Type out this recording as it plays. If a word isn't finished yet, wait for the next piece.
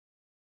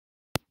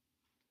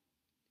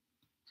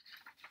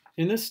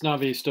In this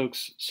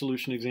Navier-Stokes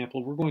solution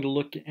example, we're going to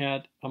look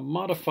at a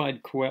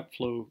modified Couette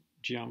flow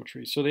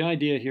geometry. So the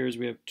idea here is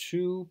we have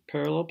two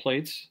parallel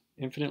plates,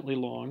 infinitely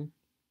long.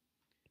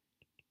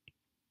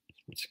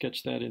 Let's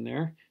sketch that in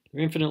there.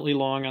 They're infinitely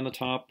long on the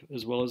top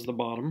as well as the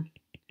bottom.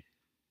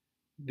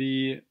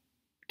 The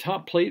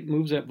top plate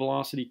moves at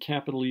velocity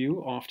capital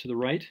U off to the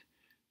right.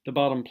 The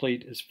bottom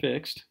plate is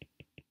fixed.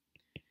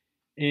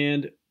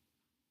 So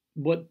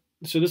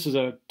this is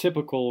a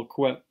typical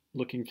Couette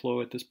looking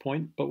flow at this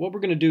point, but what we're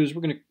going to do is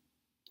we're going to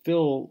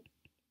fill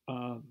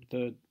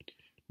the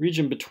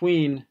region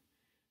between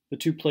the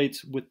two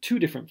plates with two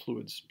different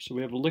fluids. So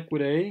we have a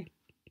liquid A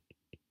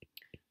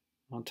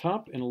on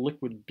top and a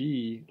liquid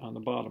B on the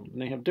bottom,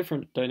 and they have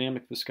different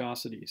dynamic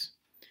viscosities.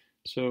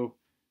 So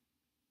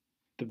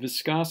the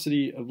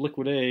viscosity of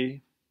liquid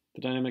A,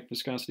 the dynamic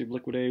viscosity of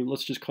liquid A,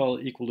 let's just call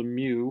it equal to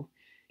mu,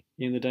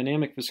 and the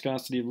dynamic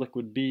viscosity of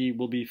liquid B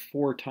will be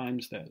 4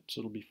 times that,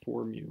 so it'll be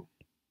 4 mu.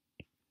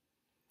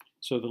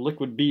 So the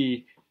liquid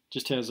B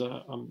just has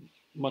a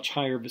much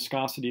higher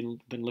viscosity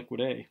than liquid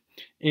A.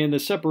 And the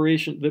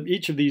separation,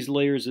 each of these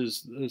layers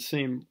is the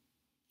same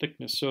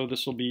thickness. So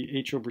this will be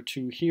H over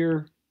 2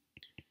 here,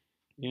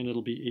 and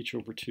it'll be H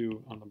over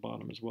 2 on the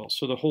bottom as well.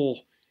 So the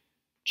whole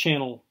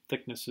channel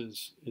thickness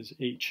is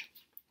H.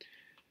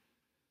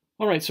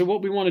 All right, so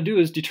what we want to do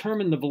is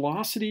determine the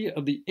velocity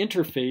of the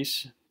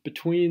interface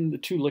between the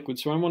two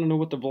liquids. So I want to know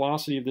what the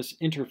velocity of this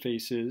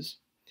interface is.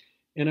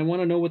 And I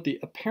want to know what the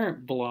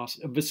apparent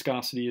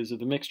viscosity is of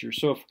the mixture.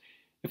 So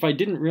if I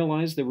didn't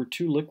realize there were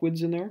two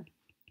liquids in there,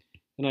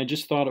 and I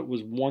just thought it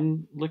was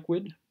one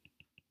liquid,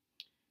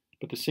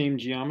 but the same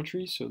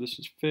geometry, so this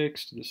is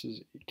fixed, this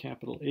is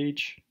capital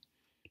H,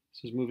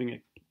 this is moving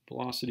at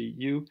velocity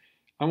U,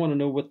 I want to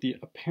know what the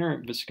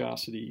apparent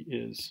viscosity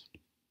is.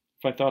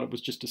 If I thought it was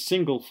just a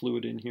single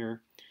fluid in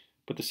here,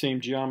 but the same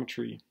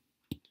geometry,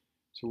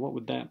 so what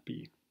would that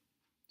be?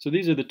 So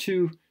these are the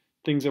two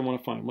things I want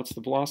to find. What's the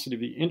velocity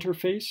of the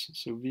interface,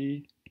 so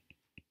V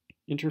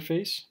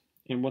interface,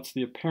 and what's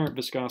the apparent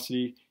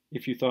viscosity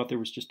if you thought there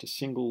was just a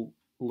single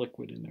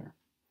liquid in there.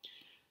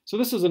 So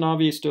this is a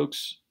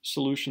Navier-Stokes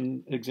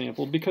solution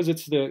example because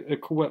it's a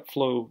Couette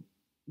flow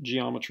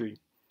geometry.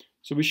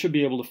 So we should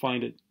be able to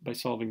find it by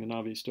solving the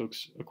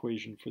Navier-Stokes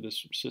equation for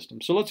this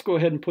system. So let's go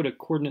ahead and put a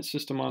coordinate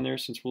system on there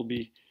since we'll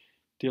be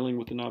dealing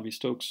with the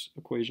Navier-Stokes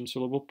equation.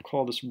 So we'll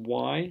call this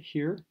Y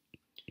here.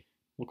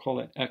 We'll call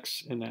that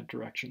X in that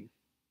direction.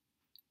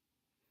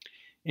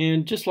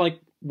 And just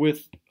like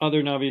with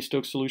other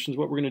Navier-Stokes solutions,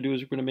 what we're going to do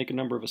is we're going to make a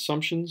number of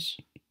assumptions.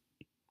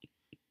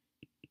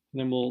 And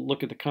then we'll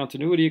look at the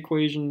continuity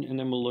equation, and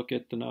then we'll look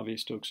at the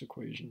Navier-Stokes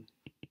equation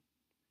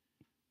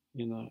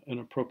in an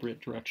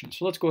appropriate direction.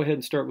 So let's go ahead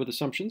and start with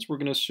assumptions. We're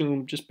going to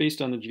assume, just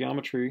based on the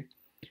geometry,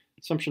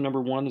 assumption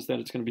number 1 is that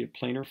it's going to be a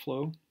planar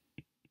flow,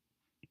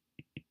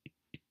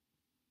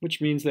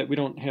 which means that we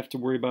don't have to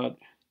worry about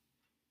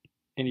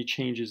any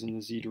changes in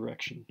the z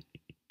direction.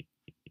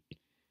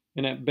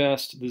 And at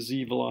best, the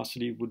z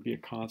velocity would be a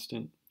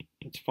constant.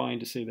 It's fine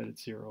to say that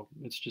it's 0.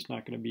 It's just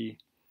not going to be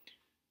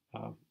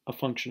a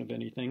function of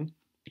anything.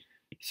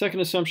 Second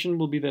assumption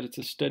will be that it's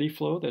a steady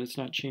flow, that it's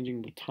not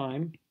changing with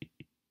time.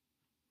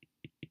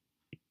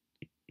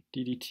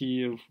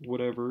 ddt of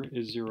whatever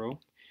is 0.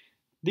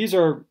 These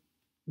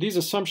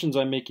assumptions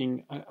I'm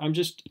making.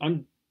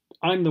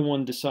 I'm the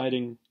one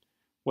deciding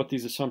what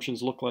these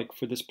assumptions look like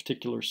for this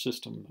particular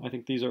system. I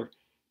think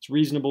it's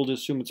reasonable to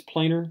assume it's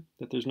planar,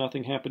 that there's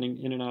nothing happening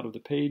in and out of the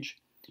page,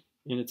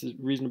 and it's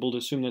reasonable to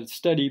assume that it's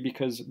steady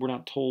because we're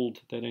not told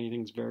that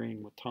anything's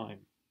varying with time.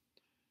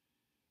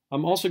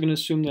 I'm also going to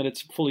assume that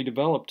it's fully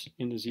developed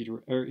in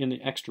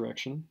the x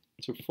direction.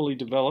 So fully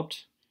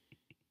developed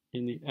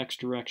in the x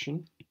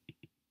direction,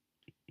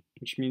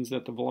 which means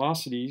that the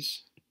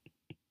velocities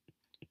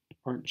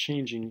aren't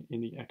changing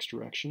in the x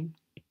direction.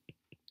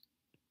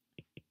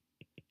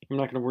 I'm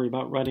not going to worry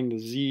about writing the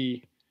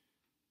z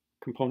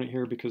component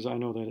here because I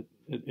know that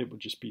it would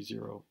just be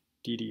 0.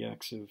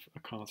 ddx of a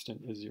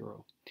constant is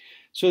 0.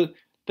 So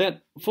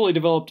that fully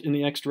developed in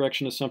the x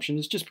direction assumption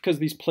is just because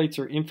these plates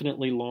are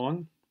infinitely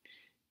long,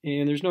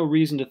 and there's no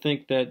reason to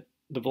think that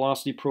the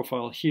velocity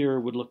profile here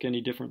would look any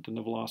different than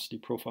the velocity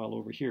profile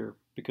over here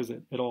because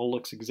it all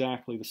looks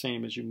exactly the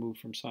same as you move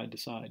from side to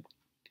side.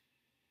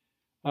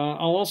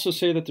 I'll also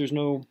say that there's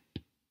no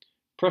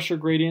pressure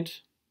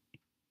gradient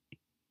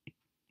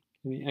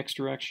in the x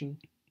direction.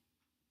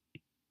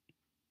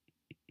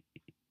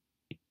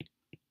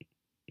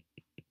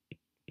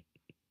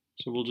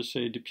 So we'll just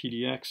say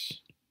dpdx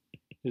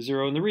is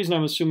 0. And the reason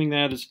I'm assuming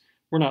that is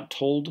we're not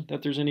told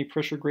that there's any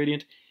pressure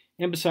gradient.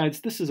 And besides,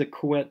 this is a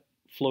Couette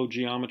flow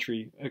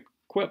geometry. A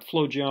Couette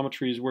flow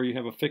geometry is where you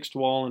have a fixed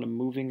wall and a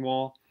moving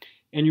wall,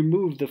 and you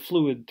move the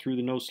fluid through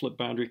the no-slip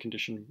boundary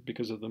condition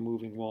because of the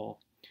moving wall.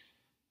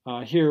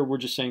 Here, we're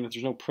just saying that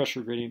there's no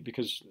pressure gradient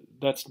because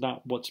that's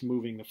not what's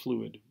moving the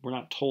fluid. We're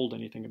not told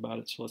anything about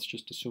it, so let's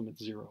just assume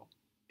it's 0.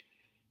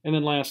 And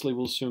then lastly,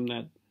 we'll assume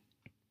that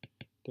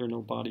there are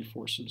no body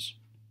forces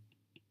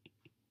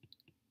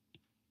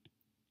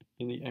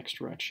in the x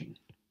direction.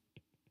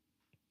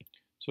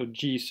 So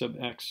g sub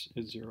x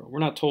is 0. We're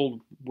not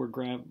told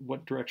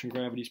what direction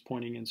gravity is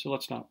pointing in, so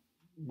let's not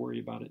worry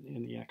about it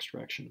in the x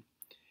direction.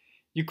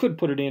 You could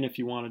put it in if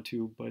you wanted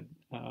to, but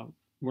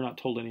we're not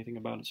told anything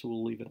about it, so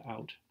we'll leave it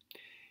out.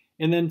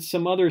 And then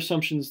some other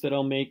assumptions that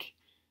I'll make,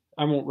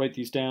 I won't write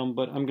these down,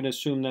 but I'm going to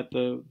assume that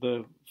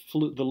the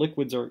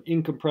liquids are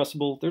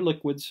incompressible. They're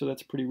liquids, so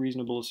that's a pretty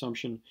reasonable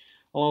assumption.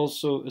 I'll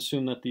also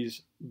assume that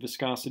these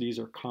viscosities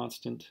are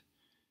constant,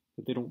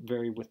 that they don't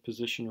vary with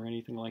position or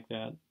anything like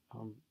that.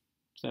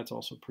 So that's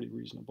also pretty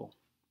reasonable.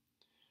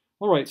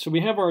 All right, so we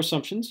have our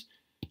assumptions.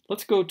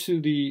 Let's go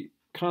to the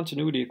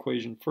continuity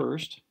equation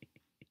first.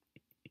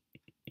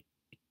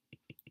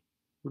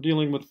 We're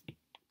dealing with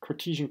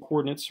Cartesian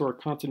coordinates, so our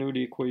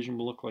continuity equation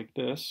will look like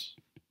this.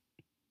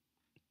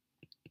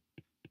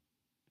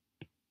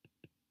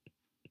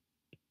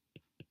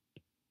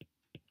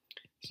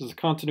 This is a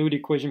continuity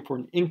equation for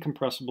an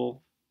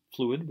incompressible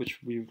fluid, which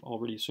we've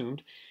already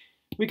assumed.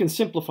 We can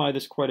simplify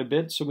this quite a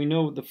bit, so we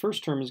know the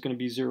first term is going to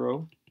be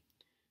 0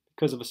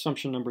 because of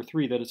assumption number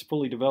 3, that it's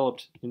fully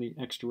developed in the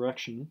x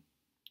direction.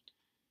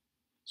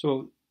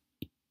 So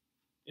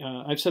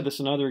I've said this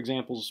in other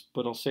examples,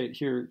 but I'll say it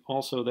here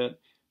also, that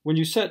when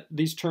you set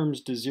these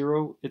terms to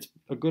 0, it's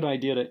a good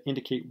idea to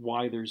indicate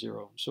why they're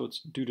 0. So it's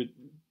due to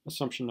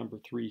assumption number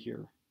 3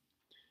 here.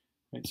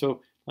 Right?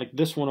 So like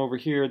this one over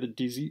here, the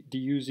duz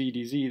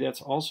dz,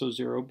 that's also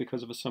 0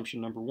 because of assumption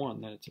number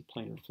 1, that it's a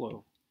planar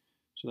flow.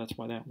 So that's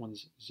why that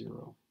one's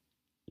 0,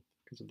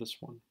 because of this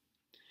one.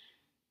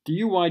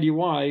 Duy,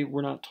 dy,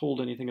 we're not told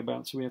anything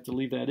about, so we have to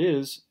leave that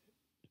is.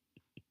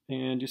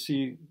 And you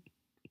see,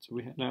 so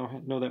we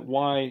now know that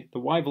the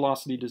y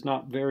velocity does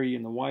not vary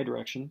in the y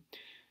direction.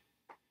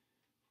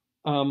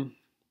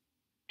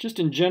 Just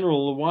in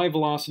general, the y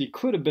velocity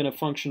could have been a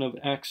function of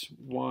x,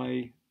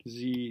 y,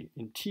 z,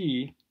 and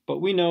t,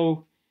 but we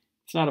know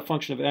it's not a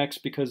function of x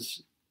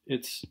because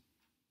it's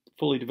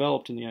fully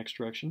developed in the x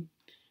direction.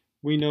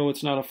 We know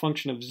it's not a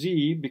function of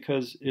z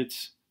because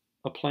it's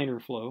a planar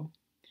flow.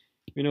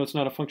 We know it's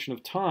not a function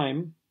of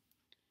time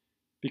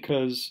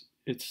because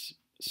it's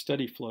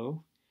steady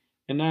flow.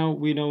 And now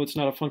we know it's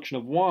not a function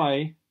of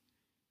y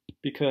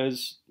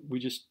because we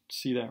just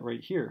see that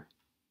right here.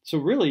 So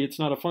really, it's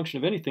not a function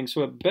of anything.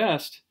 So at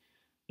best,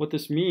 what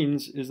this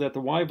means is that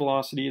the y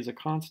velocity is a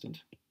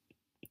constant.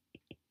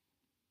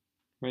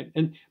 Right?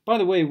 And by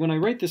the way, when I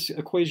write this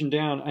equation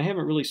down, I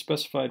haven't really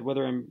specified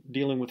whether I'm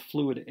dealing with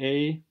fluid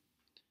A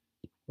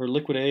or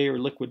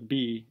liquid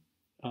B.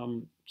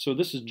 So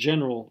this is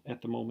general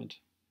at the moment.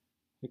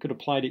 It could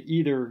apply to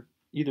either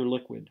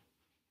liquid.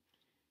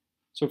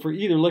 So for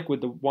either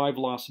liquid, the y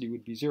velocity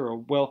would be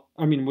 0. Well,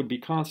 would be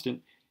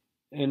constant.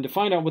 And to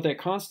find out what that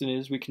constant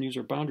is, we can use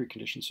our boundary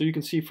condition. So you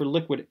can see for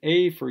liquid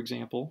A, for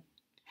example,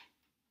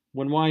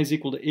 when y is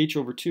equal to h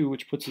over 2,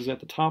 which puts us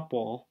at the top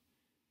wall,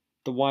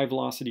 the y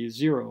velocity is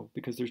 0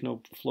 because there's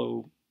no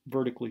flow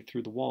vertically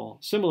through the wall.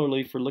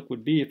 Similarly, for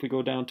liquid B, if we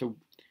go down to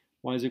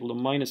y is equal to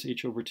minus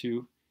h over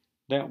 2,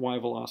 that y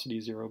velocity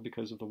is 0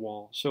 because of the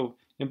wall. So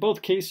in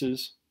both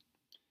cases,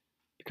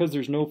 because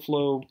there's no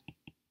flow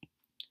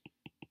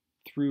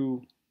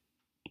through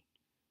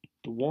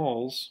the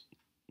walls,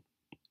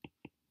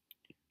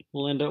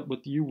 we'll end up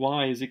with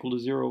uy is equal to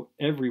 0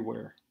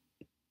 everywhere.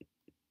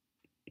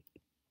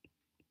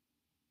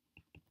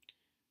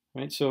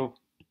 Right, so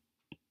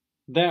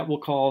that we'll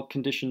call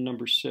condition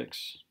number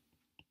 6,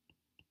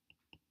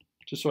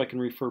 just so I can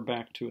refer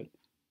back to it.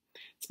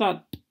 It's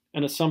not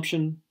an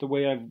assumption the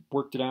way I've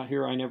worked it out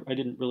here. I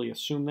didn't really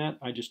assume that.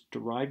 I just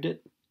derived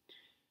it.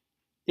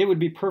 It would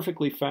be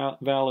perfectly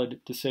valid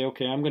to say,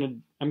 okay, I'm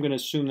going to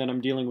assume that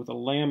I'm dealing with a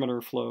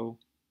laminar flow,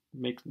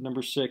 make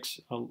number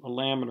 6 a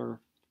laminar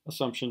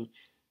assumption,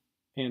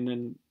 and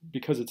then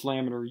because it's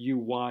laminar,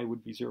 uy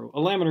would be 0. A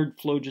laminar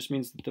flow just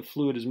means that the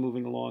fluid is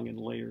moving along in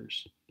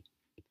layers.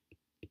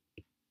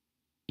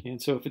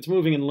 And so if it's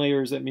moving in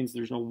layers, that means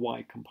there's no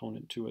y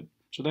component to it.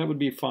 So that would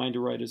be fine to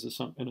write as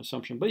an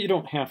assumption, but you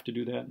don't have to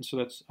do that. And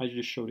so I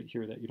just showed it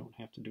here that you don't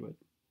have to do it.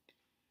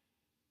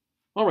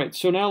 All right,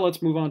 so now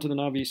let's move on to the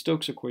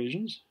Navier-Stokes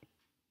equations.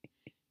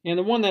 And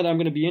the one that I'm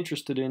going to be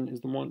interested in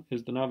is the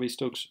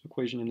Navier-Stokes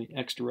equation in the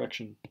x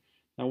direction.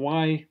 Now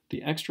why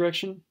the x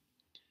direction?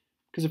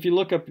 Because if you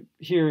look up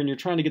here and you're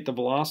trying to get the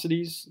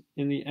velocities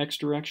in the x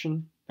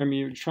direction,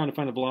 you're trying to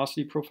find the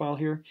velocity profile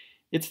here,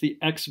 it's the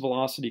x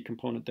velocity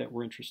component that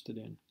we're interested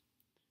in.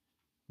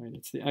 Right?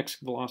 It's the x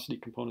velocity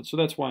component. So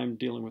that's why I'm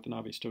dealing with the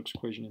Navier-Stokes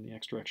equation in the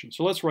x direction.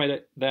 So let's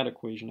write that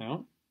equation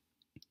out.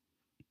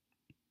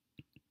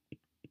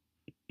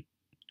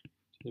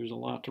 There's a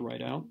lot to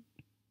write out.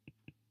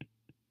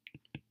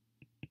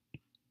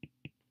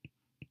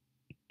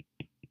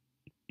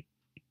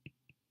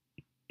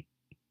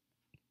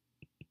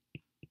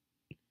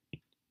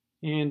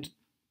 And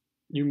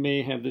you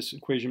may have this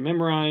equation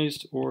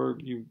memorized, or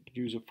you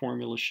use a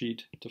formula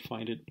sheet to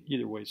find it.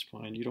 Either way is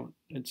fine.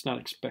 It's not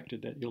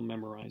expected that you'll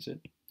memorize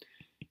it.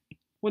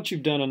 Once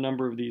you've done a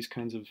number of these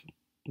kinds of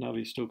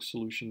Navier-Stokes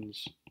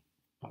solutions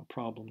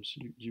problems,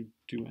 you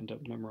do end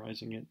up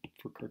memorizing it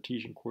for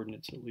Cartesian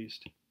coordinates at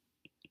least.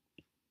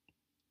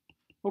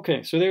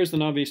 Okay, so there's the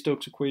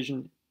Navier-Stokes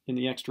equation in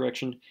the x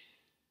direction.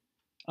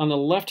 On the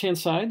left-hand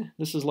side,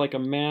 this is like a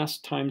mass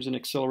times an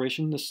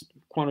acceleration. This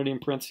quantity in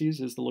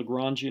parentheses is the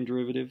Lagrangian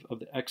derivative of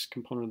the x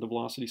component of the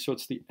velocity, so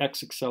it's the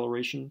x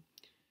acceleration.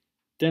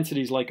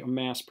 Density is like a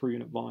mass per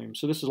unit volume.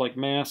 So this is like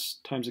mass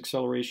times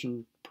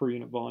acceleration per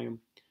unit volume.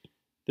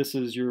 This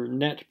is your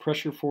net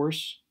pressure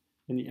force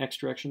in the x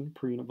direction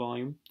per unit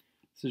volume.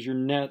 This is your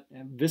net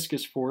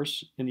viscous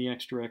force in the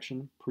x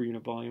direction per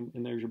unit volume,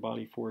 and there's your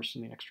body force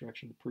in the x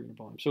direction per unit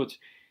volume. So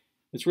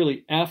it's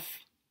really F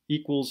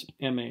equals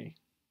ma.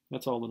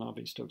 That's all the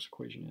Navier-Stokes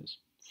equation is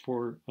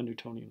for a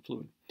Newtonian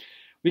fluid.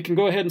 We can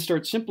go ahead and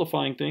start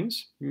simplifying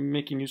things,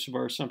 making use of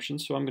our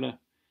assumptions. So I'm going to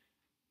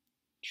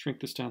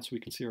shrink this down so we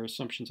can see our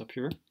assumptions up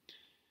here.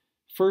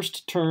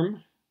 First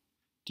term,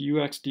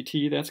 dux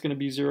dt, that's going to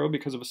be 0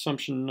 because of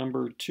assumption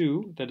number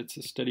 2, that it's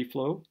a steady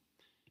flow.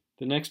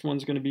 The next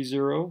one's going to be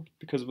 0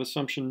 because of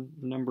assumption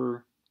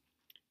number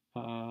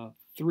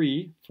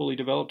 3, fully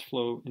developed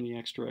flow in the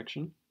x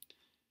direction.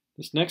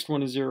 This next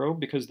one is 0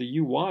 because the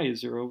uy is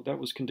 0. That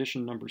was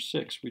condition number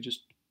 6. We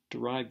just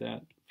derived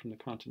that from the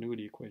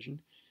continuity equation.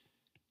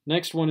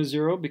 Next one is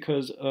 0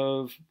 because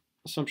of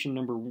assumption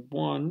number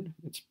 1.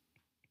 It's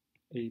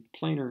a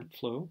planar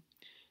flow.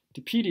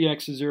 The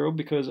pdx is 0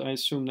 because I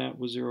assume that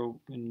was 0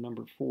 in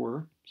number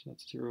 4. So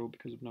that's 0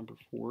 because of number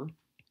 4.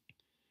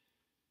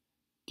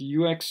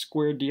 Dux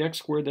squared, dx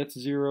squared, that's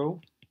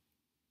 0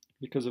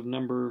 because of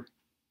number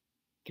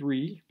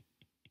 3,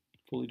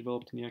 fully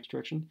developed in the x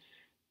direction.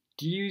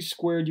 Du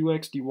squared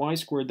ux dy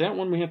squared, that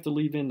one we have to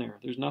leave in there.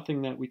 There's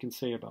nothing that we can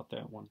say about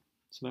that one.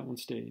 So that one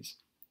stays.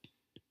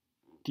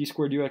 D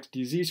squared ux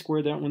dz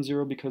squared, that one's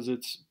 0 because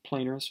it's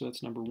planar, so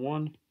that's number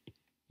 1.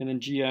 And then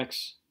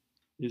gx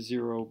is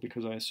 0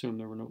 because I assume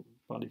there were no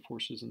body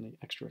forces in the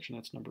x direction.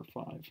 That's number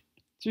 5.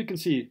 So you can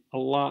see a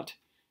lot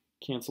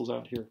cancels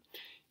out here.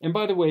 And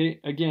by the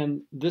way,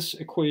 again, this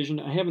equation,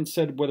 I haven't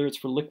said whether it's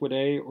for liquid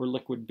A or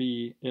liquid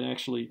B. It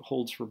actually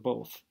holds for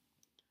both.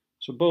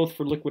 So both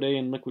for liquid A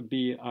and liquid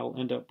B, I'll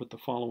end up with the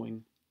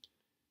following.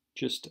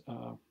 Just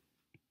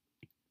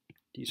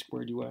d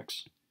squared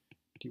ux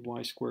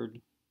dy squared,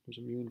 there's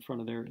a mu in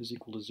front of there, is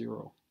equal to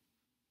 0.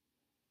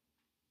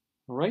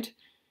 All right?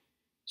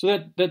 So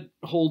that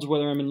holds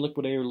whether I'm in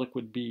liquid A or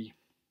liquid B.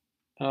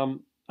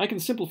 I can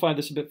simplify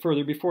this a bit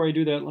further. Before I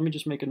do that, let me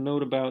just make a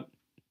note about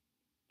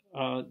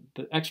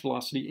the x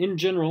velocity. In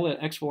general,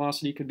 that x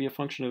velocity could be a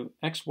function of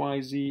x,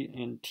 y, z,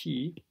 and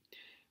t.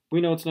 We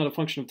know it's not a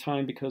function of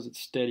time because it's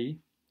steady.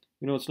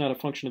 We know it's not a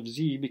function of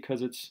z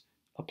because it's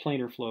a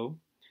planar flow.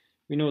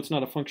 We know it's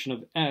not a function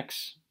of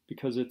x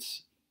because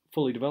it's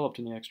fully developed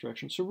in the x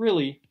direction. So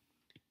really,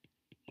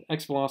 the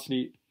x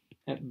velocity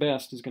at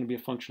best is going to be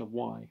a function of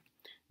y. And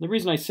the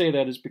reason I say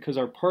that is because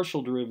our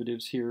partial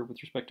derivatives here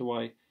with respect to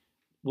y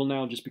will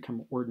now just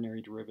become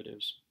ordinary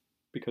derivatives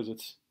because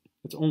it's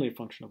only a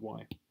function of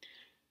y.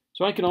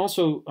 So I can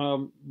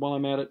also, while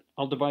I'm at it,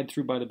 I'll divide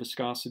through by the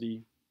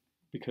viscosity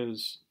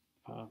because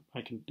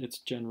it's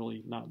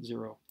generally not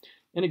 0.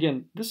 And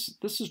again, this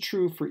is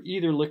true for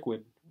either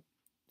liquid.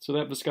 So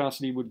that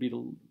viscosity would be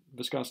the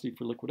viscosity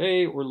for liquid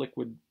A or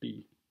liquid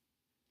B.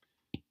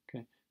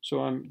 Okay,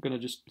 so I'm going to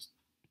just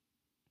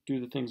do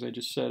the things I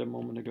just said a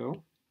moment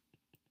ago.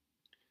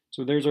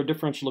 So there's our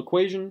differential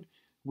equation.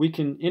 We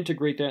can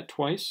integrate that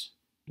twice,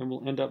 and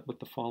we'll end up with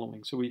the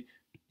following. So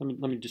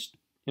let me just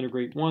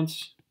integrate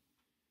once,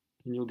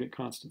 and you'll get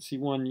constant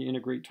C1. You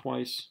integrate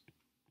twice,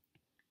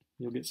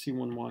 you'll get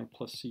C1y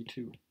plus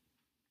C2.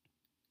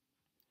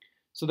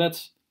 So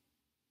that's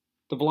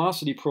the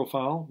velocity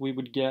profile we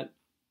would get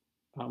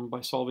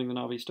by solving the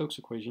Navier-Stokes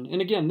equation.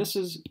 And again, this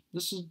is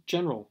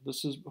general.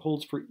 This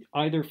holds for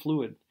either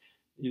fluid,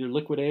 either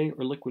liquid A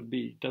or liquid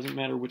B. Doesn't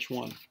matter which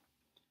one.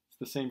 It's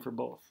the same for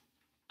both.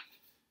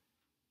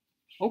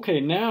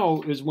 Okay,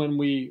 now is when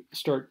we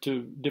start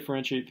to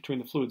differentiate between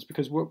the fluids,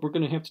 because what we're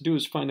going to have to do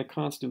is find the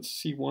constants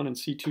C1 and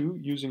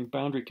C2 using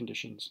boundary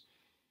conditions.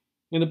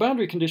 And the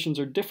boundary conditions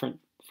are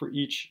different for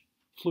each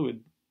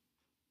fluid,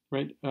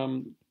 right?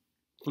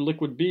 For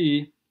liquid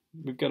B,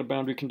 we've got a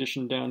boundary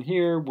condition down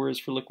here, whereas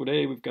for liquid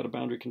A, we've got a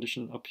boundary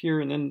condition up here,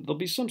 and then there'll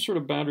be some sort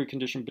of boundary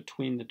condition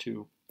between the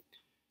two.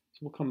 So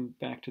we'll come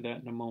back to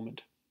that in a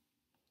moment.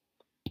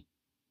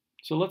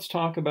 So let's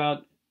talk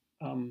about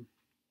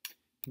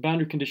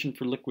boundary condition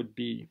for liquid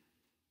B.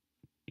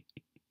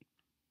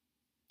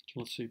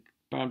 So let's see,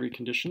 boundary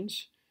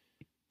conditions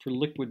for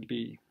liquid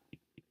B.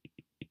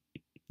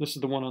 This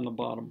is the one on the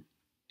bottom.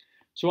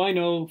 So I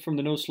know from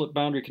the no slip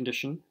boundary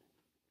condition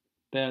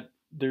that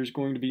there's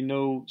going to be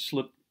no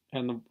slip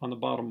on the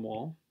bottom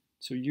wall.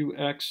 So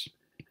ux,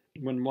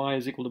 when y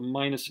is equal to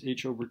minus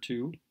h over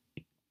 2,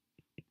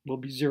 will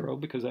be 0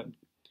 because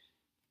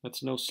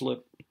that's no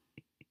slip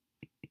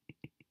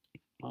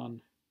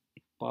on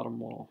bottom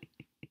wall.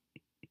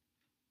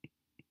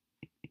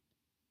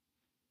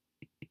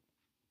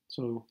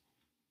 So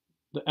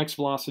the x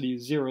velocity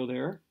is 0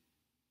 there.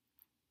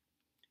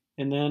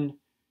 And then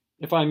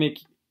if I make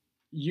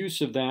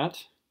use of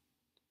that,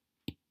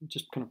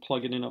 just kind of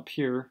plug it in up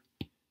here,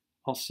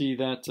 I'll see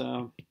that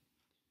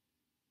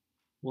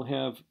we'll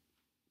have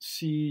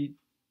C,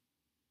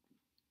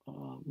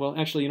 well,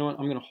 actually, you know what?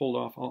 I'm going to hold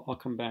off. I'll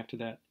come back to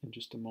that in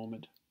just a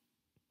moment.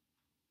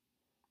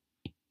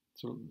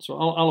 So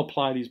I'll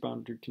apply these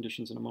boundary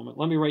conditions in a moment.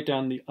 Let me write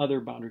down the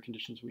other boundary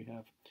conditions we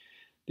have.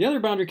 The other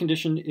boundary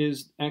condition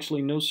is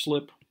actually no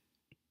slip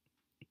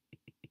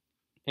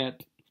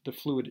at the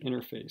fluid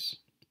interface,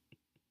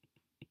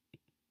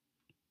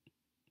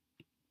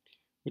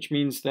 which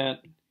means that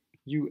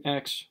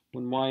ux,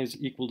 when y is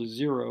equal to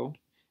 0,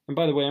 and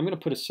by the way, I'm going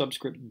to put a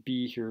subscript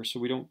b here so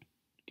we don't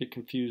get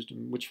confused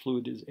in which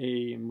fluid is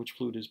A and which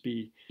fluid is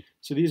B.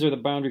 So these are the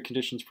boundary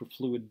conditions for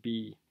fluid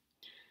B.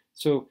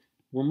 So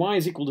when y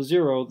is equal to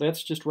 0,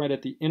 that's just right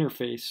at the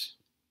interface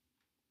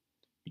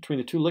between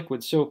the two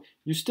liquids. So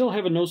you still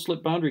have a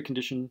no-slip boundary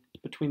condition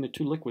between the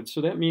two liquids.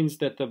 So that means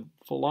that the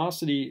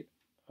velocity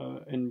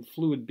in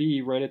fluid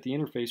B right at the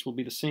interface will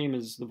be the same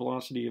as the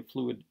velocity of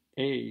fluid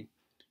A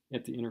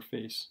at the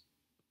interface.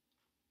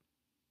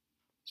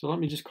 So let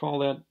me just call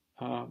that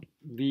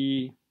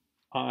V,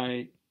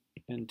 I,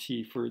 and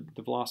T for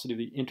the velocity of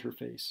the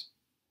interface.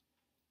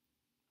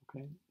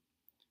 Okay.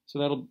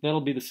 So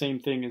that'll be the same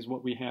thing as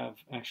what we have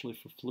actually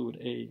for fluid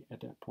A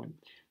at that point.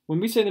 When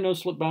we say the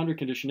no-slip boundary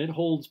condition, it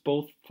holds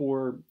both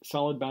for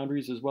solid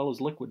boundaries as well as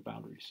liquid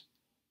boundaries,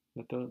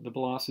 that the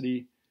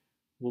velocity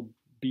will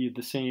be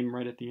the same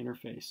right at the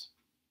interface.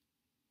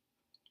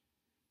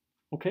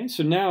 Okay,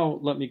 so now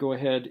let me go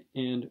ahead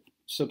and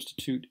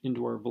substitute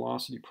into our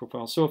velocity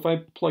profile. So if I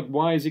plug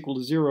y is equal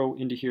to 0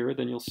 into here,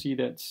 then you'll see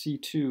that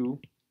C2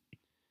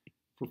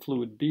 for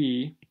fluid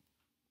B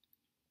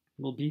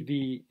will be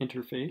V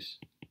interface.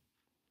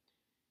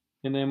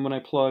 And then when I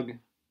plug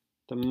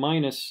the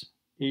minus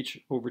h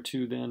over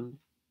 2 then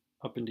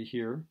up into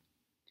here,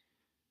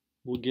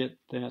 we'll get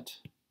that,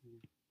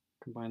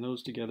 combine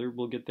those together,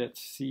 we'll get that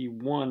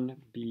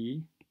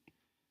C1b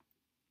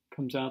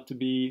comes out to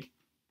be,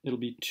 it'll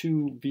be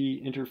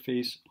 2v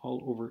interface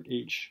all over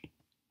h.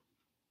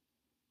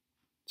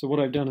 So what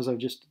I've done is I've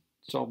just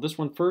solved this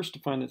one first to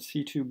find that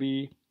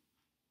C2b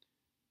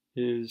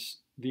is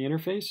the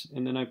interface,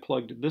 and then I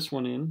plugged this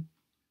one in,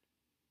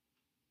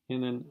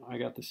 and then I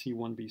got the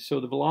C1b. So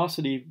the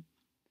velocity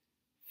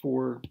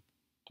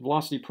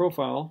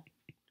profile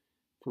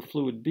for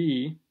fluid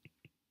B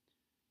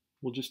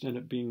will just end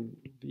up being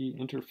V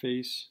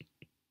interface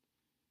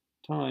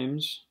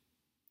times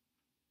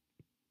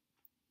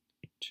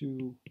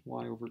 2y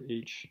over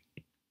h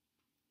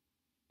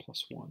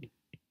plus 1.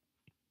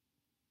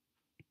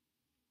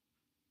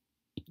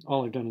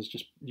 All I've done is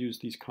just use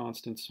these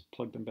constants,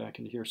 plug them back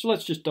into here. So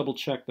let's just double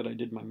check that I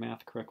did my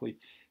math correctly.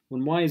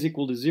 When y is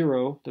equal to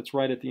 0, that's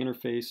right at the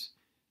interface,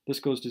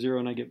 this goes to 0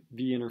 and I get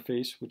V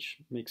interface, which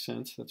makes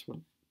sense. That's what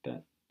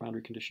that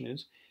boundary condition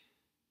is.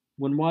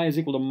 When y is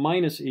equal to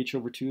minus h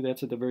over 2,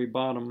 that's at the very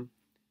bottom,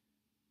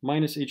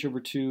 minus h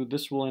over 2,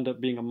 this will end up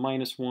being a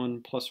minus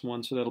 1 plus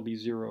 1, so that'll be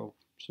 0.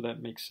 So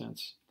that makes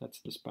sense. That's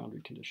this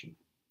boundary condition.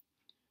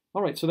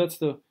 All right, so that's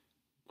the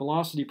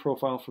velocity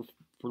profile for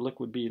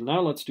liquid B.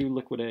 Now let's do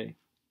liquid A.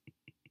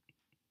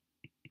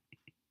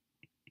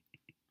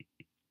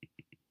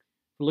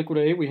 For liquid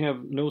A, we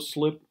have no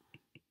slip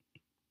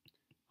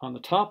on the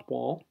top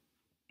wall.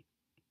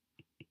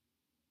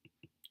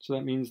 So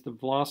that means the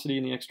velocity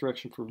in the x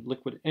direction for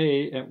liquid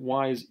A at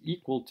y is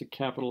equal to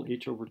capital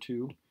H over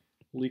 2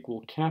 will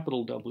equal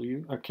capital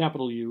W, or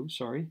capital U,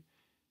 sorry.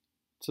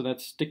 So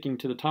that's sticking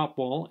to the top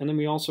wall. And then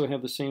we also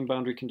have the same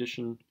boundary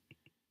condition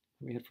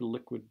we had for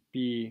liquid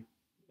B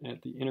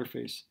at the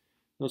interface.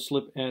 No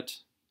slip at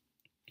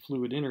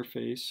fluid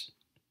interface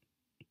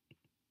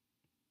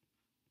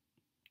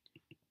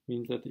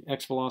means that the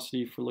x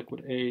velocity for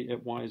liquid A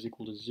at y is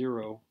equal to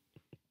 0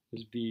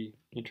 is V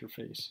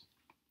interface.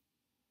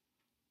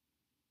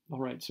 All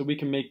right, so we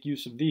can make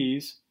use of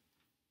these.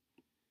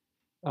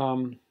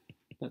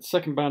 That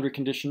second boundary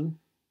condition,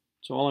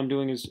 so all I'm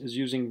doing is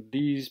using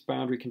these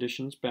boundary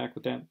conditions back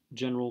with that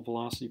general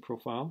velocity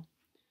profile.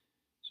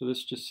 So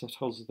this just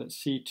tells us that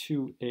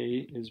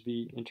C2A is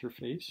V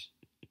interface.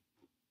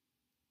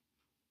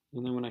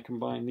 And then when I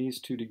combine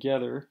these two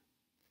together,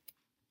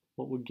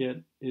 what we'll get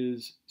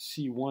is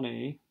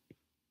C1A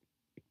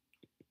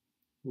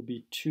will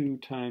be 2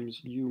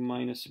 times U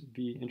minus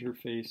V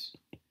interface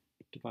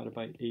divided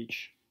by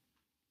H.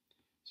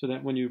 So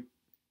that when you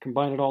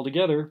combine it all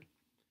together,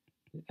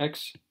 the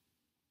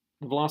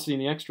velocity in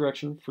the x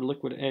direction for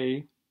liquid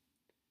A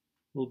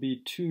will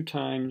be 2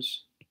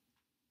 times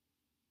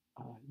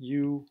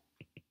U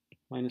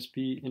minus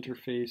V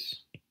interface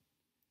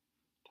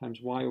times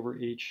y over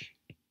h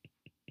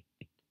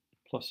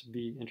plus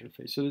V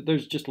interface. So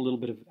there's just a little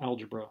bit of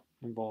algebra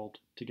involved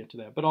to get to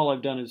that. But all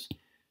I've done is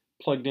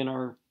plugged in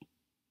our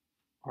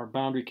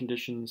boundary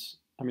conditions,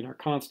 our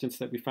constants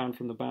that we found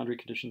from the boundary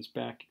conditions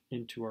back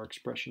into our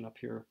expression up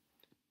here,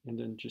 and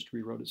then just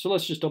rewrote it. So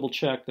let's just double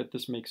check that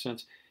this makes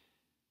sense.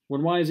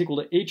 When y is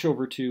equal to h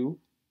over 2,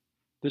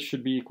 this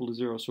should be equal to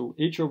 0. So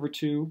h over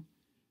 2,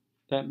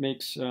 that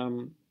makes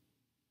the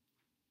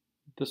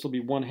this will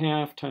be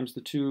 1/2 times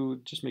the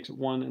 2, just makes it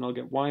 1, and I'll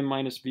get y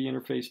minus v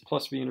interface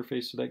plus v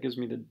interface, so that gives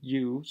me the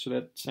u, so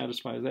that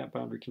satisfies that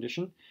boundary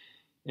condition.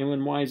 And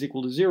when y is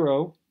equal to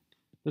 0,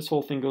 this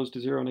whole thing goes to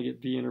 0, and I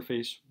get v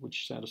interface,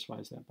 which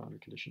satisfies that boundary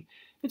condition.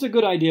 It's a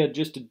good idea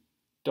just to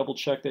double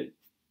check that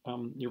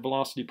your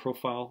velocity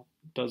profile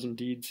does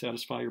indeed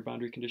satisfy your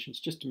boundary conditions,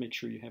 just to make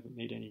sure you haven't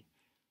made any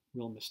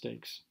real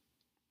mistakes.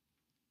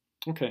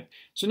 Okay,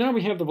 so now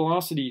we have the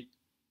velocity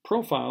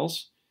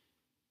profiles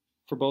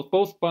for both.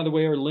 Both, by the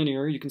way, are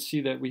linear. You can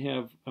see that we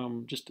have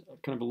just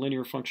kind of a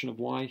linear function of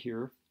y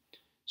here.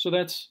 So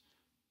that's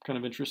kind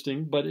of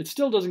interesting, but it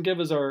still doesn't give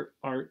us our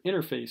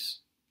interface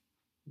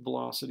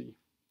velocity.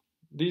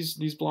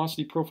 These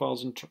velocity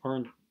profiles are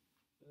in,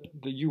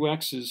 the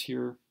ux's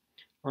here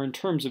are in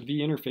terms of v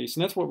interface,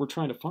 and that's what we're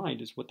trying to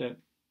find, is what that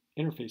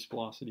interface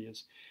velocity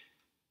is.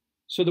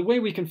 So the way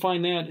we can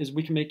find that is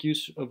we can make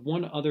use of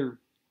one other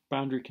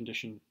boundary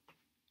condition.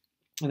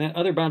 And that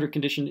other boundary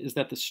condition is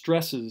that the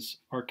stresses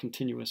are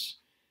continuous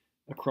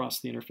across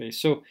the interface.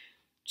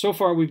 So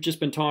far we've just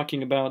been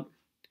talking about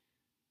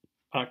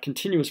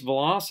continuous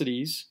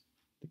velocities,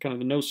 kind of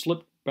the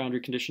no-slip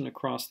boundary condition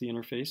across the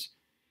interface.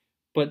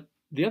 But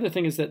the other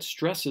thing is that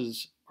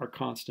stresses are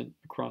constant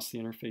across the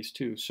interface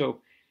too.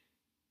 So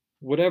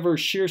whatever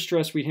shear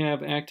stress we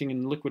have acting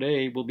in liquid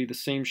A will be the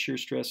same shear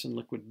stress in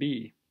liquid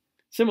B.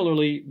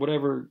 Similarly,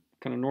 whatever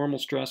kind of normal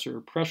stress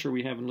or pressure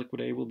we have in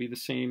liquid A will be the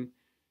same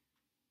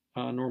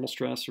normal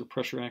stress or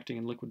pressure acting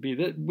in liquid B.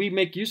 We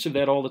make use of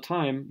that all the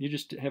time. You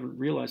just haven't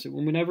realized it.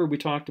 Whenever we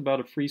talked about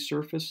a free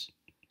surface,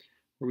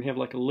 where we have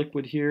like a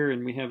liquid here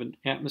and we have an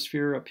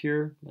atmosphere up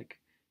here, like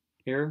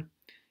air,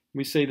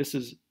 we say this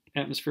is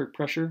atmospheric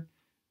pressure.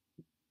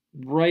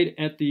 Right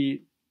at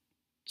the,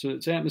 so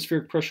it's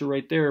atmospheric pressure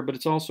right there, but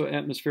it's also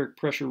atmospheric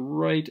pressure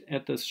right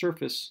at the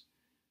surface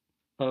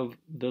of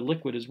the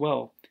liquid as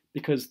well,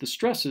 because the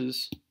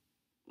stresses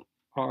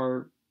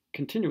are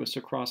continuous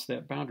across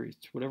that boundary.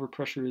 It's whatever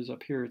pressure is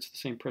up here, it's the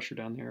same pressure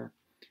down there,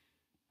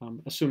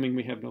 assuming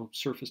we have no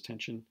surface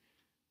tension.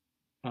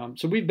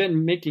 So we've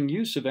been making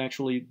use of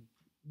actually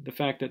the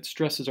fact that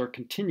stresses are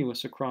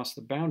continuous across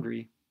the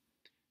boundary.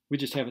 We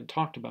just haven't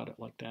talked about it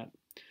like that.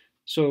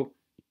 So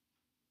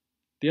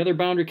the other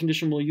boundary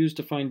condition we'll use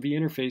to find V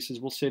interface is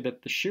we'll say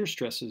that the shear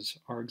stresses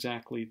are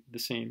exactly the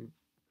same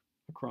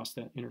across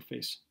that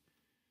interface.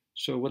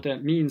 So what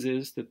that means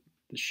is that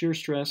the shear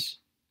stress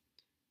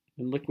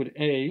in liquid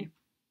A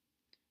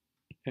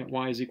at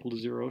y is equal to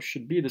 0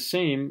 should be the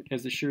same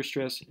as the shear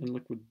stress in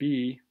liquid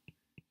B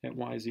at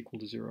y is equal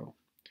to 0.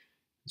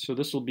 So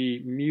this will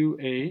be mu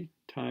A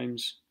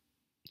times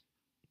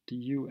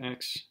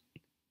dux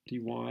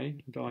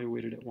dy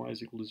evaluated at y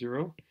is equal to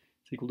 0.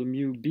 It's equal to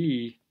mu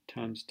B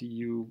times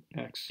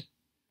dux.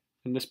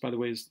 And this, by the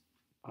way, is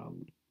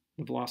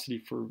the velocity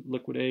for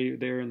liquid A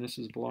there, and this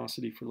is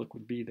velocity for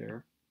liquid B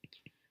there.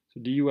 So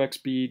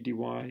duxb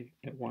dy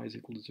at y is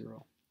equal to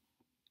 0.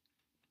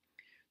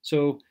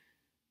 So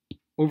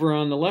over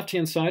on the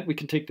left-hand side, we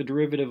can take the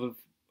derivative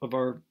of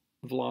our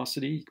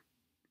velocity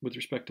with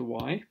respect to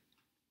y.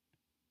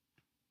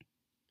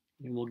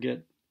 And we'll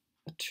get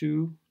a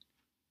 2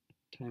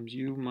 times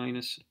u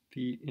minus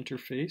v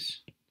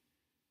interface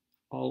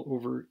all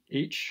over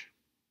h.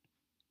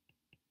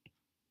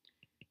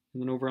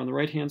 And then over on the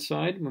right-hand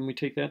side, when we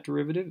take that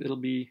derivative, it'll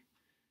be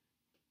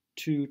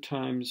 2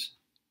 times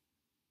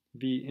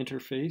v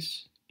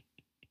interface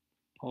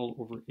all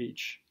over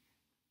h.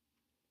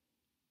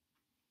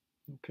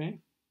 Okay,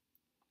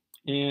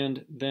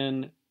 and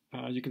then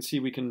you can see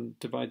we can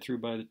divide through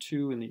by the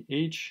 2 and the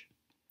h.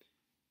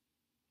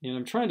 And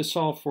I'm trying to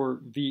solve for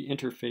v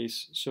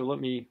interface, so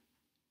let me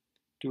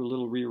do a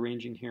little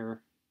rearranging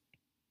here.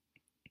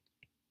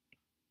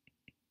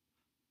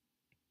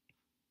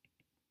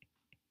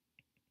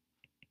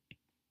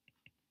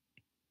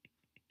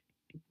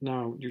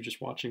 Now you're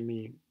just watching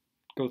me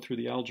go through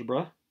the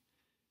algebra,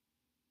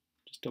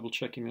 just double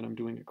checking that I'm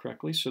doing it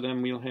correctly. So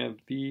then we'll have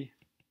v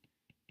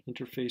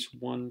interface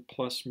 1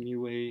 plus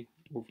mu a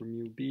over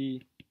mu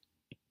b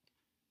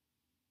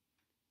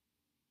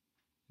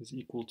is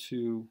equal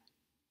to,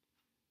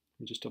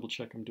 let me just double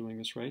check I'm doing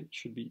this right, it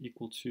should be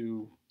equal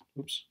to,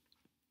 oops,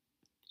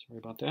 sorry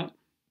about that.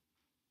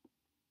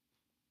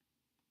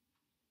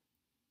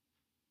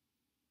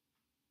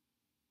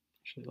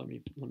 Actually,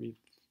 let me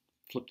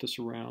flip this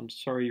around.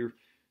 Sorry you're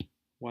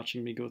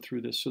watching me go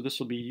through this. So this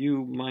will be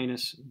u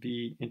minus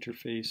v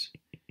interface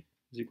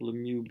is equal to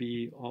mu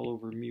b all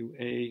over mu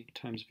a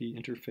times v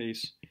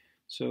interface.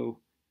 So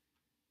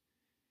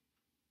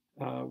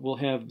we'll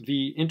have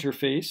v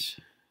interface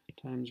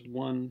times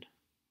 1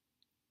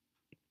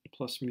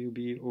 plus mu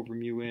b over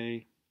mu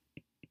a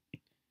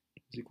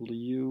is equal to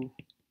u.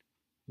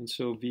 And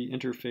so v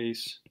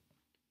interface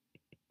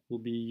will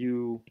be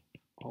u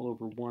all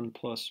over 1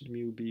 plus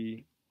mu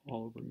b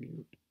all over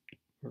mu,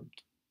 or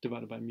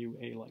divided by mu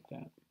a like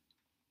that.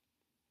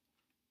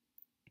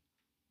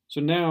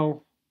 So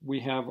now we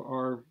have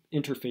our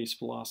interface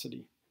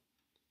velocity.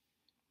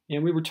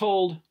 And we were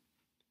told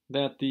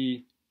that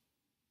the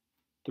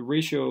the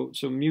ratio,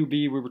 so mu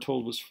b we were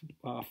told was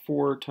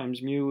 4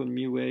 times mu, and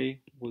mu a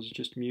was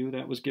just mu.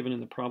 That was given in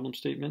the problem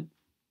statement.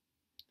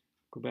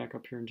 Go back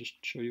up here and just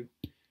show you.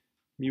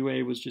 Mu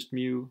a was just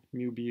mu,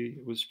 mu b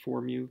was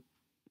 4 mu.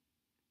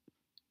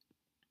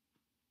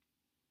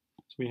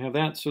 So we have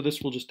that, so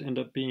this will just end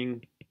up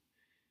being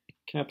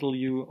capital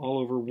U all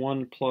over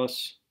 1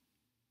 plus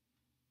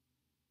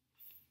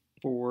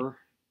 4.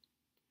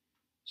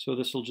 So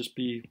this will just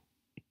be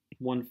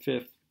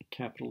 1/5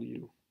 capital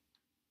U.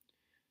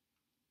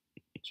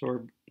 So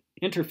our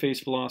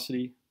interface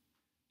velocity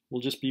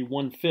will just be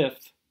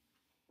 1/5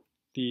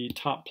 the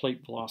top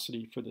plate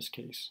velocity for this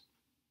case.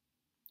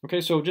 Okay,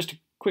 so just a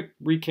quick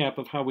recap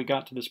of how we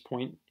got to this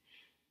point.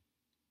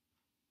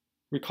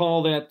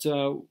 Recall that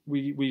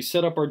we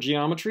set up our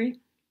geometry.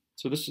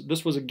 So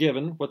this was a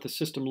given, what the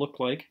system looked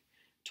like,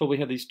 until we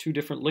had these two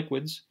different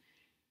liquids.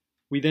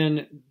 We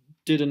then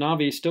did a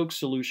Navier-Stokes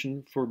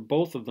solution for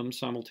both of them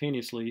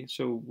simultaneously.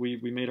 So we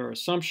made our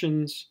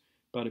assumptions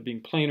about it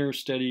being planar,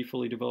 steady,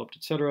 fully developed,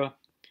 etc.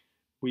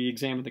 We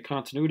examined the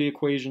continuity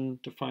equation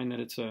to find that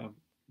it's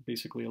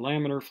basically a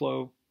laminar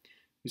flow.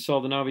 We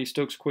solved the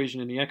Navier-Stokes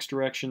equation in the x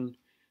direction.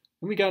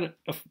 And we got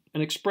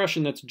an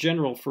expression that's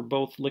general for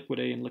both liquid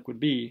A and liquid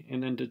B.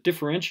 And then to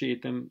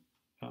differentiate them,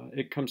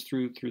 it comes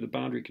through the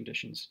boundary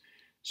conditions.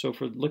 So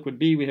for liquid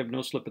B, we have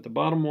no slip at the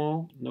bottom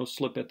wall, no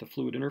slip at the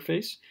fluid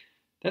interface.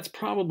 That's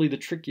probably the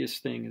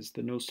trickiest thing, is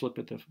the no slip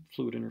at the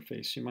fluid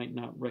interface. You might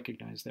not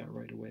recognize that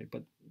right away,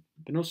 but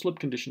the no slip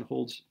condition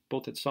holds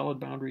both at solid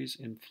boundaries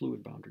and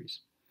fluid boundaries.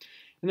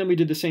 And then we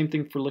did the same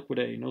thing for liquid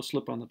A, no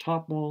slip on the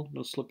top wall,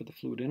 no slip at the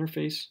fluid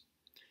interface.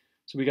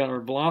 So we got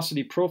our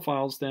velocity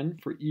profiles then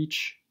for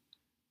each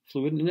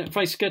fluid. And if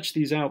I sketch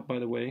these out, by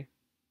the way,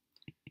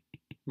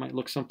 it might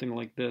look something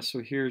like this. So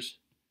here's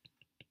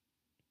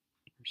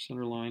our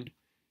center line.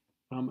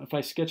 If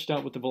I sketched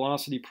out what the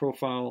velocity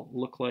profile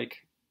looked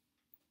like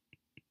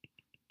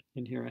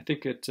in here, I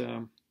think it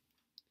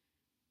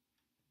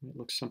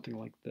looks something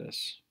like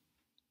this.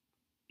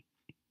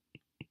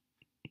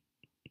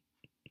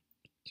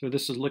 So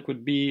this is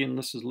liquid B, and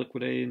this is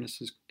liquid A, and this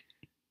is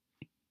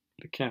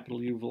the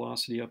capital U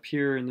velocity up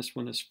here, and this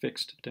one is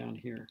fixed down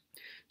here.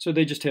 So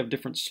they just have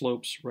different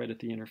slopes right at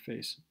the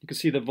interface. You can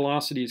see the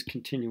velocity is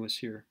continuous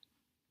here.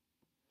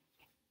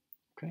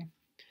 Okay.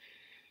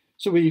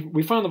 So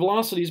we found the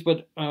velocities,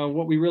 but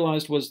what we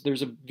realized was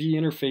there's a V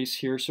interface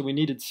here, so we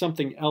needed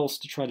something else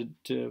to try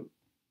to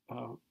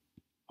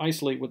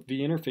isolate what V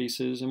interface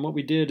is. And what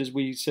we did is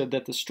we said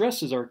that the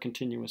stresses are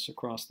continuous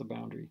across the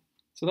boundary.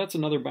 So that's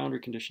another boundary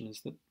condition,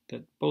 is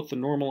that both the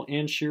normal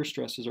and shear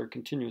stresses are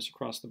continuous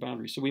across the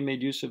boundary. So we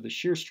made use of the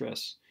shear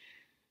stress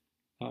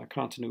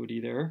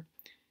continuity there.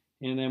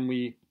 And then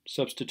we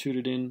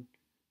substituted in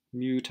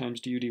mu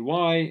times du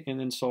dy, and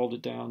then solved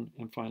it down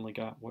and finally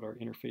got what our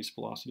interface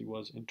velocity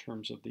was in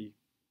terms of the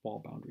wall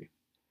boundary.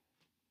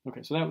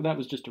 Okay, so that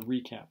was just a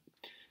recap.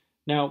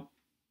 Now,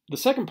 the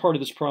second part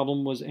of this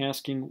problem was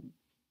asking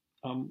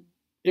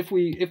if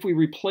we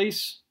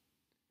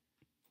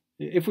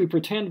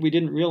pretend we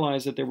didn't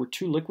realize that there were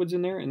two liquids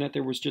in there and that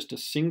there was just a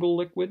single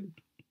liquid.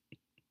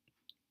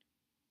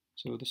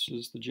 So this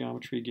is the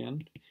geometry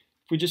again.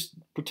 If we just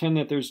pretend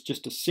that there's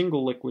just a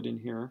single liquid in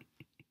here,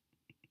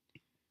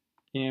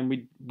 and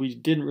we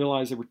didn't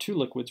realize there were two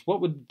liquids,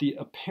 what would the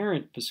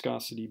apparent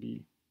viscosity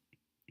be?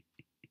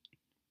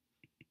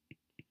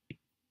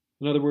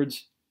 In other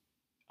words,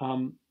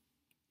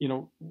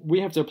 we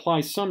have to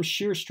apply some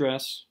shear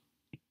stress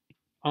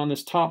on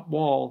this top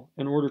wall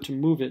in order to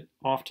move it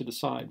off to the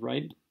side,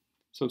 right?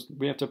 So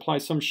we have to apply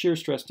some shear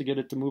stress to get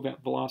it to move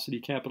at velocity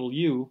capital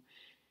U.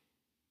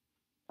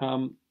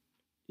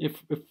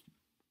 If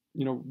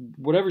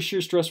whatever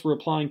shear stress we're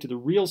applying to the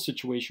real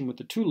situation with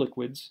the two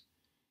liquids,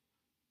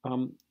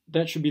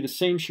 that should be the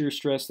same shear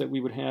stress that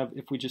we would have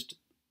if we just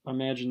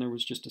imagine there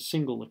was just a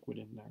single liquid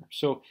in there.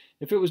 So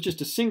if it was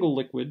just a single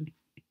liquid,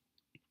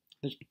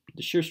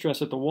 the shear stress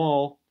at the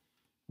wall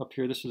up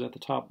here, this is at the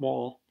top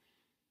wall,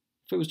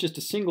 if it was just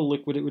a single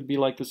liquid, it would be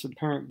like this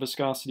apparent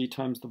viscosity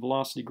times the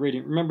velocity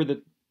gradient. Remember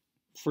that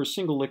for a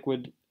single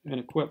liquid in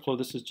a Couette flow,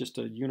 this is just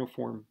a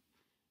uniform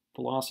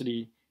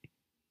velocity,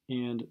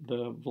 and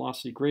the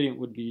velocity gradient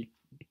would be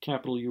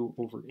capital U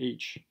over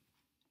H,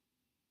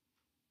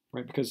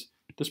 right? Because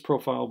this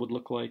profile would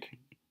look like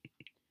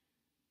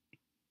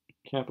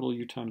capital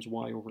U times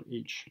Y over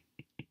H,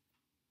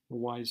 where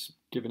Y is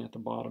given at the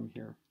bottom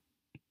here.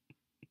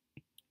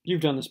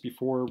 You've done this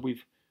before.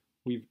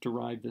 We've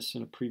derived this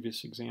in a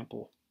previous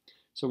example.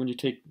 So when you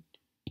take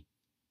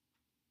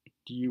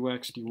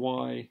dux,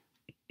 dy,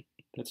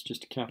 that's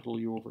just capital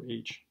U over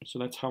H. So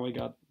that's how I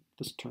got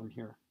this term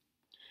here.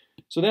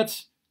 So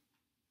that's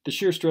the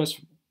shear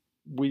stress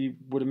we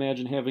would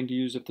imagine having to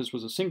use if this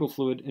was a single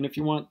fluid. And if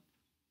you want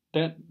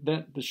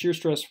the shear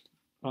stress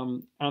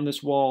on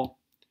this wall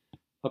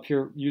up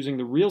here using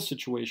the real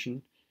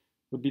situation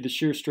would be the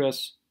shear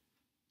stress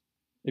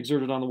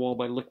exerted on the wall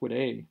by liquid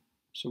A.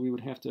 So we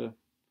would have to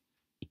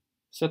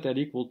set that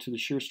equal to the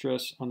shear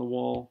stress on the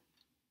wall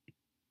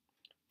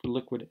for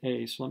liquid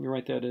A. So let me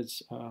write that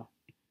as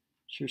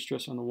shear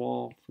stress on the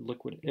wall for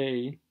liquid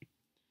A,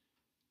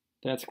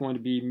 that's going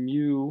to be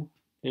mu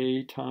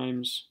A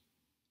times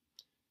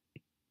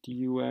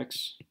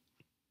dux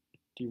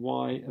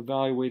dy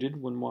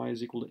evaluated when y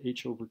is equal to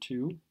h over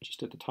 2,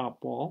 just at the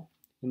top wall.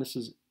 And this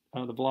is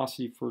the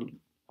velocity for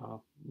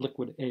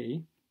liquid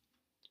A.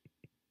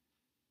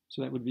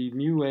 So that would be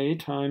mu A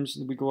times,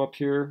 we go up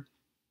here,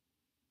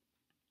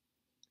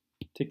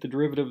 take the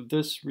derivative of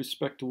this with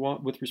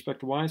respect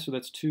to y, so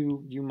that's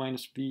 2 u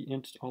minus v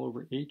int all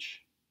over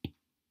h.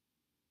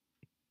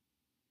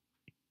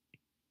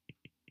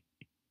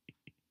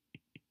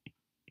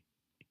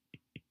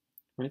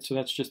 Right, so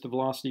that's just the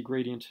velocity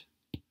gradient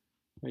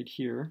right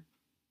here.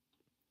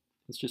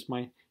 It's just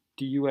my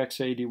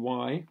duxa dy.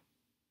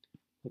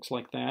 Looks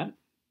like that.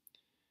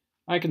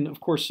 I can, of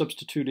course,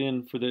 substitute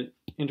in for the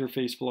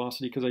interface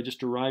velocity because I just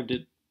derived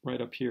it right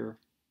up here.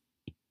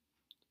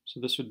 So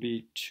this would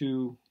be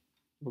 2,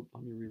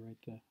 let me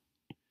rewrite the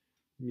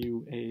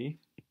mu a.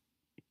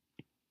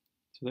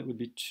 So that would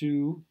be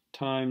 2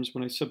 times,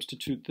 when I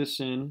substitute this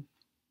in,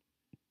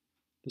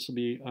 this will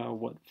be,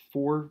 what,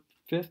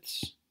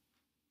 4/5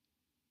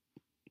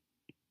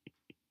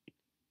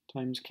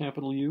 times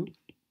capital U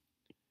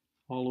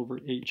all over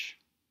h.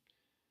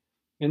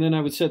 And then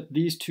I would set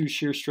these two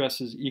shear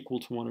stresses equal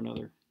to one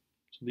another.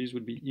 So these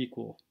would be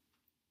equal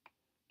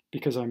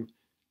because I'm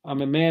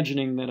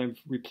imagining that I've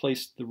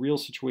replaced the real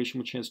situation,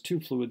 which has two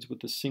fluids,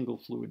 with the single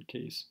fluid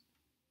case.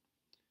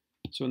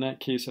 So in that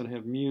case, I'd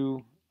have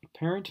mu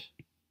apparent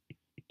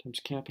times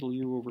capital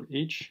U over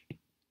h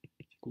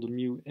equal to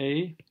mu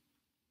a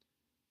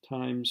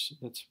times,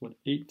 that's what,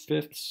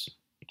 8/5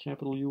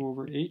 capital U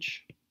over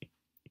h.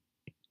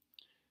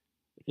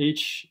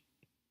 H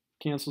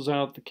cancels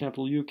out, the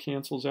capital U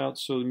cancels out,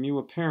 so the mu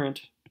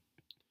apparent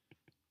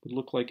would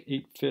look like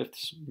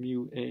 8/5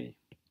 mu a.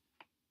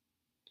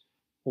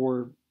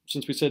 Or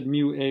since we said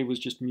mu a was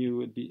just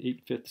mu, it'd be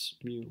 8/5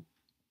 mu.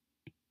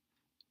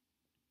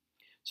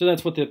 So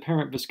that's what the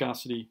apparent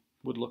viscosity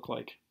would look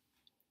like.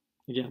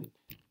 Again,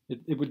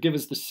 it would give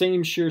us the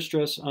same shear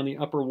stress on the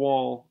upper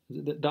wall.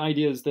 The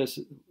idea is this,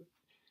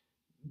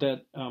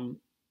 that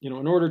in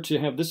order to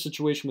have this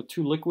situation with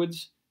two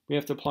liquids, we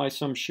have to apply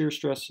some shear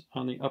stress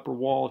on the upper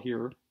wall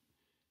here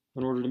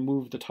in order to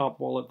move the top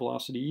wall at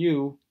velocity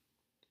u.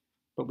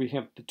 But we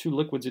have the two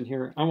liquids in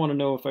here. I want to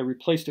know if I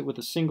replaced it with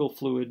a single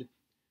fluid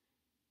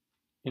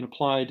and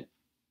applied,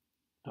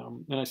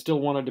 and I still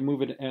wanted to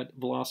move it at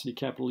velocity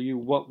capital U,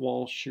 what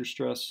wall shear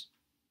stress,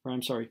 or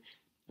I'm sorry,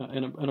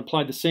 and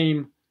applied the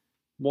same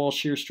wall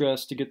shear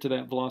stress to get to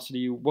that velocity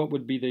U, what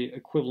would be the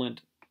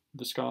equivalent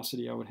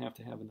viscosity I would have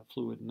to have in the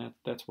fluid? And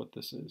that's what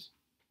this is.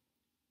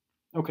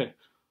 Okay.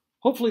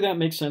 Hopefully that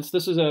makes sense.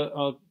 This is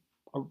a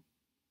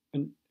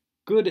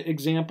good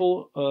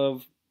example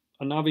of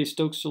a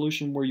Navier-Stokes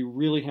solution where you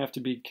really have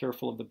to be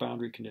careful of the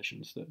boundary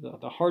conditions.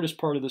 The hardest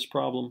part of this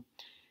problem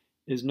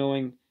is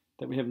knowing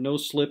that we have no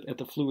slip at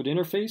the fluid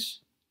interface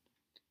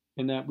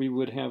and that we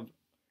would have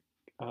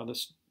the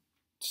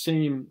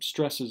same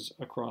stresses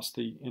across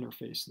the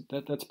interface.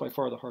 That's by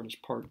far the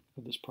hardest part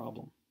of this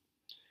problem.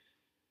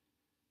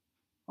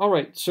 All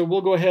right, so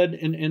we'll go ahead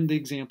and end the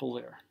example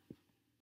there.